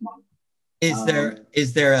the next month. Is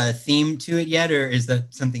there a theme to it yet, or is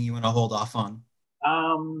that something you want to hold off on?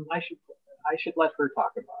 I should let her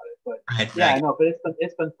talk about it, but right. I know, but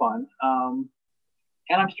it's been fun, and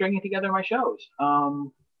I'm stringing together my shows.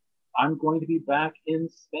 I'm going to be back in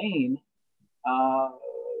Spain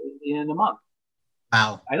in a month.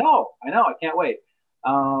 Wow. I know. I can't wait.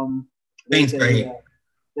 Spain's great.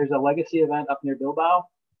 There's a legacy event up near Bilbao.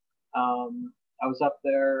 I was up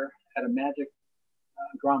there at a Magic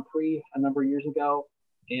Grand Prix a number of years ago,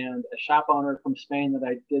 and a shop owner from Spain that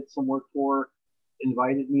I did some work for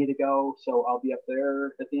invited me to go. So I'll be up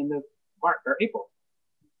there at the end of March or April.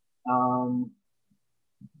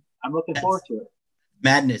 I'm looking forward to it.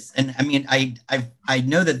 Madness. And I mean, I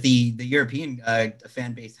know that the European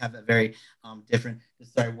fan base have a very different.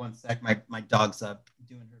 Sorry, one sec. My dog's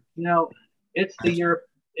doing her. You know, it's the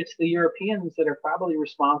Europeans that are probably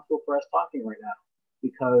responsible for us talking right now,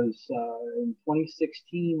 because in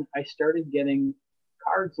 2016 I started getting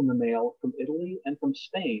cards in the mail from Italy and from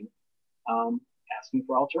Spain, asking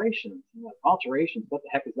for alterations. I'm like, alterations? What the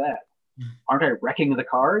heck is that? Aren't I wrecking the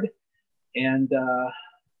card? And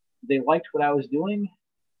they liked what I was doing,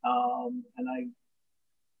 and I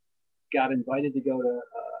got invited to go to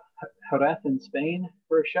Jerez in Spain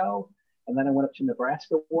for a show, and then I went up to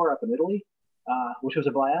Nebraska War up in Italy, which was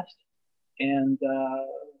a blast, and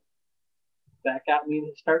that got me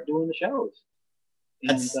to start doing the shows.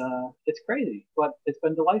 And it's crazy, but it's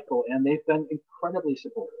been delightful, and they've been incredibly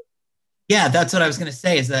supportive. Yeah, that's what I was going to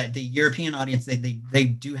say, is that the European audience, they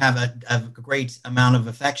do have a great amount of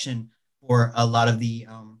affection for a lot of the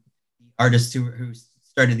artists who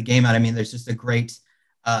started the game out. I mean, there's just a great,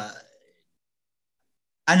 and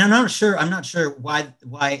I'm not sure why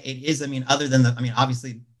it is. I mean, other than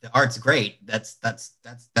obviously the art's great. That's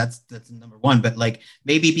number one. But like,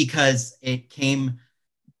 maybe because it came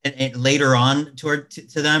and later on to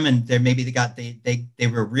them, and maybe they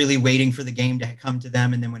were really waiting for the game to come to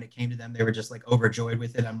them, and then when it came to them, they were just like overjoyed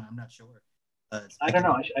with it. I'm not sure. I don't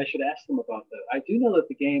know. I should ask them about that. I do know that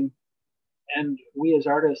the game, and we as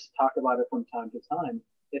artists talk about it from time to time,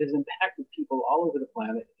 it has impacted people all over the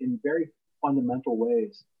planet in very fundamental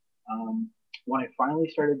ways. When I finally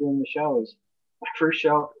started doing the shows, my first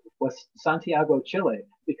show was Santiago, Chile,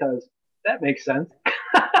 because that makes sense.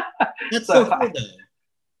 That's So so cool, though.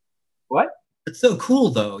 what? It's so cool,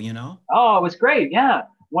 though, you know? Oh, it was great. Yeah.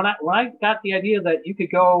 When I got the idea that you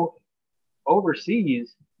could go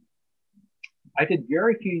overseas, I did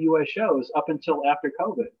very few U.S. shows up until after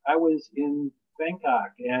COVID. I was in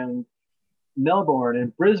Bangkok and Melbourne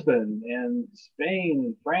and Brisbane and Spain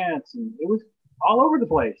and France, and it was all over the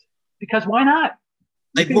place. Because why not?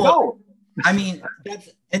 You can go. I mean,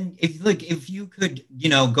 and if you could,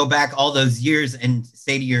 go back all those years and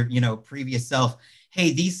say to your, previous self,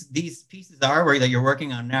 hey, these pieces of artwork that you're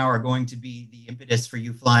working on now are going to be the impetus for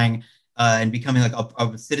you flying and becoming like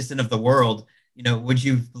a citizen of the world. Would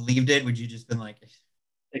you have believed it? Would you just been like?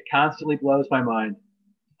 It constantly blows my mind.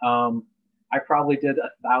 I probably did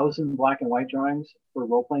 1,000 black and white drawings for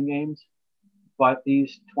role-playing games, but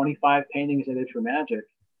these 25 paintings I did for Magic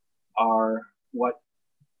are what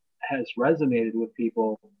has resonated with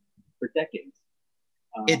people for decades.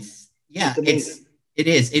 It's amazing. It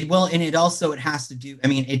is. It will, and it also, it has to do, I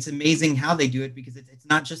mean, it's amazing how they do it, because it's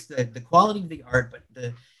not just the quality of the art,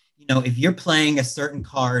 but if you're playing a certain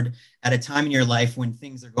card at a time in your life when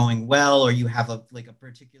things are going well, or you have a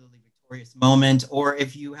particularly victorious moment, or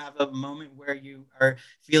if you have a moment where you are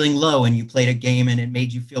feeling low and you played a game and it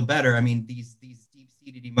made you feel better. I mean, these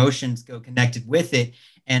deep-seated emotions go connected with it,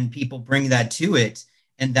 and people bring that to it,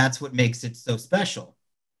 and that's what makes it so special.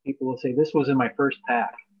 People will say, this was in my first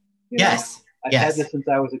pack. Yes. I've had this since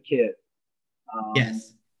I was a kid.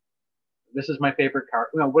 Yes. This is my favorite card.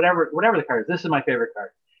 Whatever the card is, this is my favorite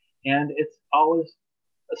card. And it's always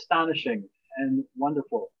astonishing and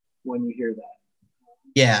wonderful when you hear that.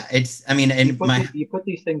 Yeah, you put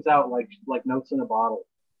these things out like notes in a bottle.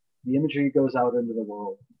 The imagery goes out into the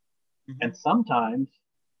world. Mm-hmm. And sometimes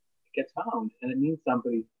it gets found, and it means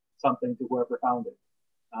something to whoever found it.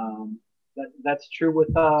 That's true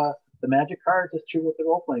with the Magic cards. It's true with the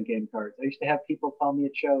role-playing game cards. I used to have people tell me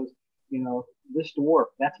at shows, this dwarf,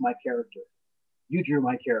 that's my character. You drew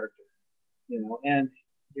my character, and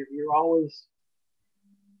you're always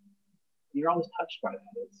touched by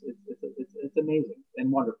that. It's amazing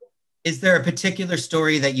and wonderful. Is there a particular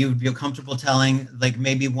story that you would feel comfortable telling, like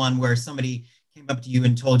maybe one where somebody came up to you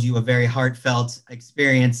and told you a very heartfelt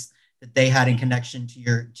experience that they had in connection to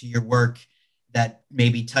your work that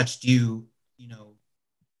maybe touched you,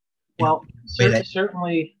 Well,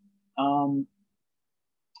 certainly,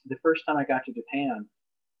 the first time I got to Japan,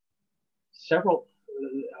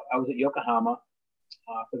 I was at Yokohama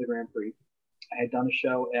for the Grand Prix. I had done a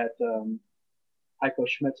show at Heiko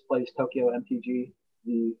Schmidt's place, Tokyo MTG,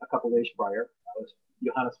 a couple days prior. That was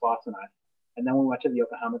Johannes Voss and I. And then we went to the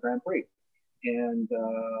Yokohama Grand Prix. And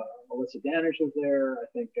Melissa Danners was there. I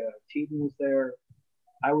think Teeden was there.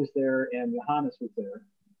 I was there, and Johannes was there.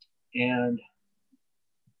 And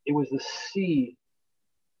it was the sea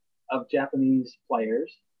of Japanese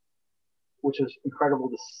players, which was incredible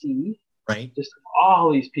to see. Right. Just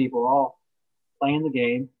all these people all playing the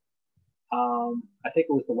game. I think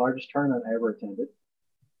it was the largest tournament I ever attended.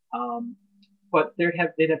 But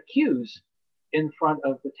they'd have queues in front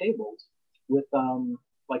of the tables with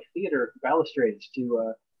like theater balustrades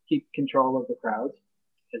to keep control of the crowds,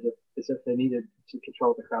 as if they needed to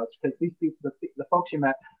control the crowds, because these people, the folks you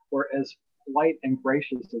met, were as polite and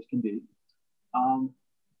gracious as can be.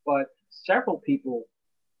 But several people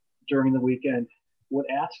during the weekend would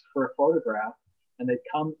ask for a photograph, and they'd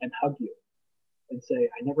come and hug you and say,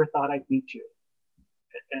 I never thought I'd meet you,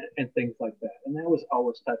 and things like that. And that was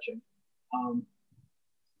always touching.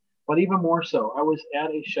 But even more so, I was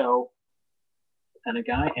at a show, and a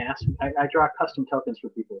guy asked me, I draw custom tokens for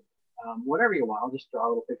people. Whatever you want, I'll just draw a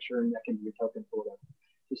little picture, and that can be your token for whatever.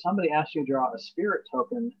 So somebody asked you to draw a spirit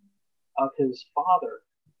token of his father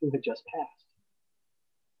who had just passed.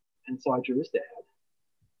 And so I drew his dad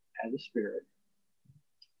as a spirit.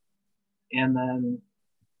 And then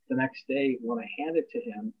the next day, when I handed it to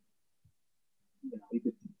him, you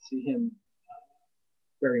could see him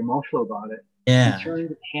very emotional about it. Yeah. He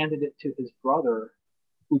handed it to his brother,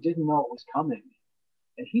 who didn't know it was coming,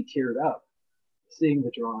 and he teared up seeing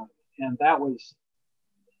the drawing, and that was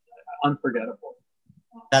unforgettable.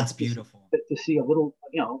 That's beautiful. To see a little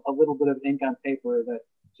bit of ink on paper that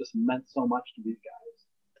just meant so much to these guys,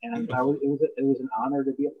 and it was an honor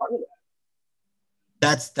to be a part of that.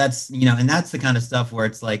 that's you know, and that's the kind of stuff where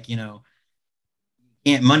it's like, you know,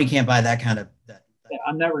 money can't buy that kind of Yeah,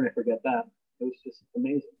 I'm never gonna forget that. It was just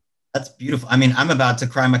amazing. That's beautiful. I mean, I'm about to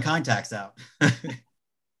cry my contacts out. And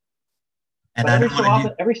But I don't want to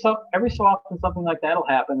do. every so often something like that'll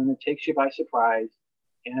happen, and it takes you by surprise,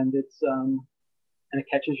 and it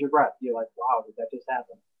catches your breath. You're like, wow, did that just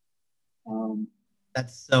happen?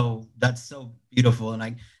 That's so beautiful, and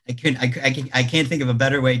I can't think of a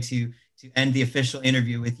better way to end the official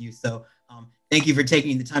interview with you. So thank you for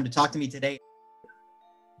taking the time to talk to me today.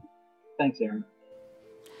 Thanks, Aaron.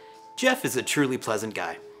 Jeff is a truly pleasant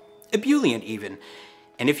guy, ebullient even.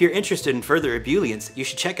 And if you're interested in further ebullience, you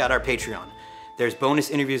should check out our Patreon. There's bonus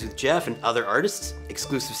interviews with Jeff and other artists,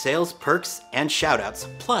 exclusive sales, perks, and shoutouts,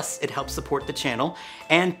 plus it helps support the channel,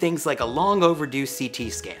 and things like a long overdue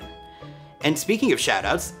CT scan. And speaking of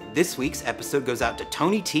shoutouts, this week's episode goes out to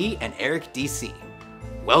Tony T and Eric DC.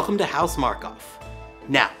 Welcome to House Markoff.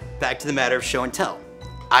 Now, back to the matter of show and tell.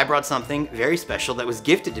 I brought something very special that was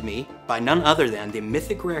gifted to me by none other than the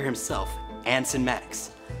mythic rare himself, Anson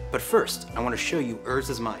Maddox. But first, I want to show you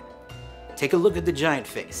Urz's mind. Take a look at the giant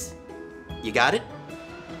face. You got it?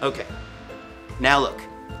 Okay. Now look.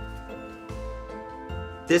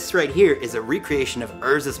 This right here is a recreation of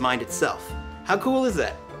Urz's mind itself. How cool is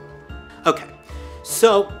that? Okay,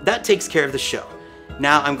 so that takes care of the show.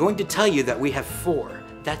 Now I'm going to tell you that we have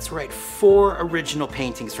that's right, 4 original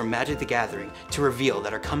paintings from Magic the Gathering to reveal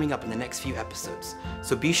that are coming up in the next few episodes.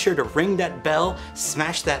 So be sure to ring that bell,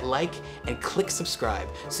 smash that like, and click subscribe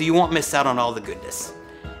so you won't miss out on all the goodness.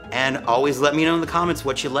 And always let me know in the comments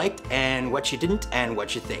what you liked and what you didn't and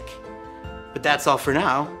what you think. But that's all for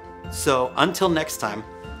now. So until next time,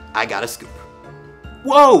 I got a scoop.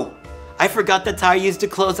 Whoa! I forgot that's how I used to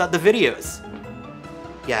close out the videos.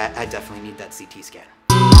 Yeah, I definitely need that CT scan.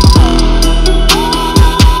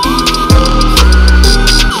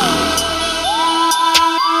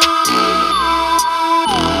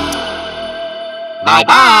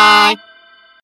 Bye-bye!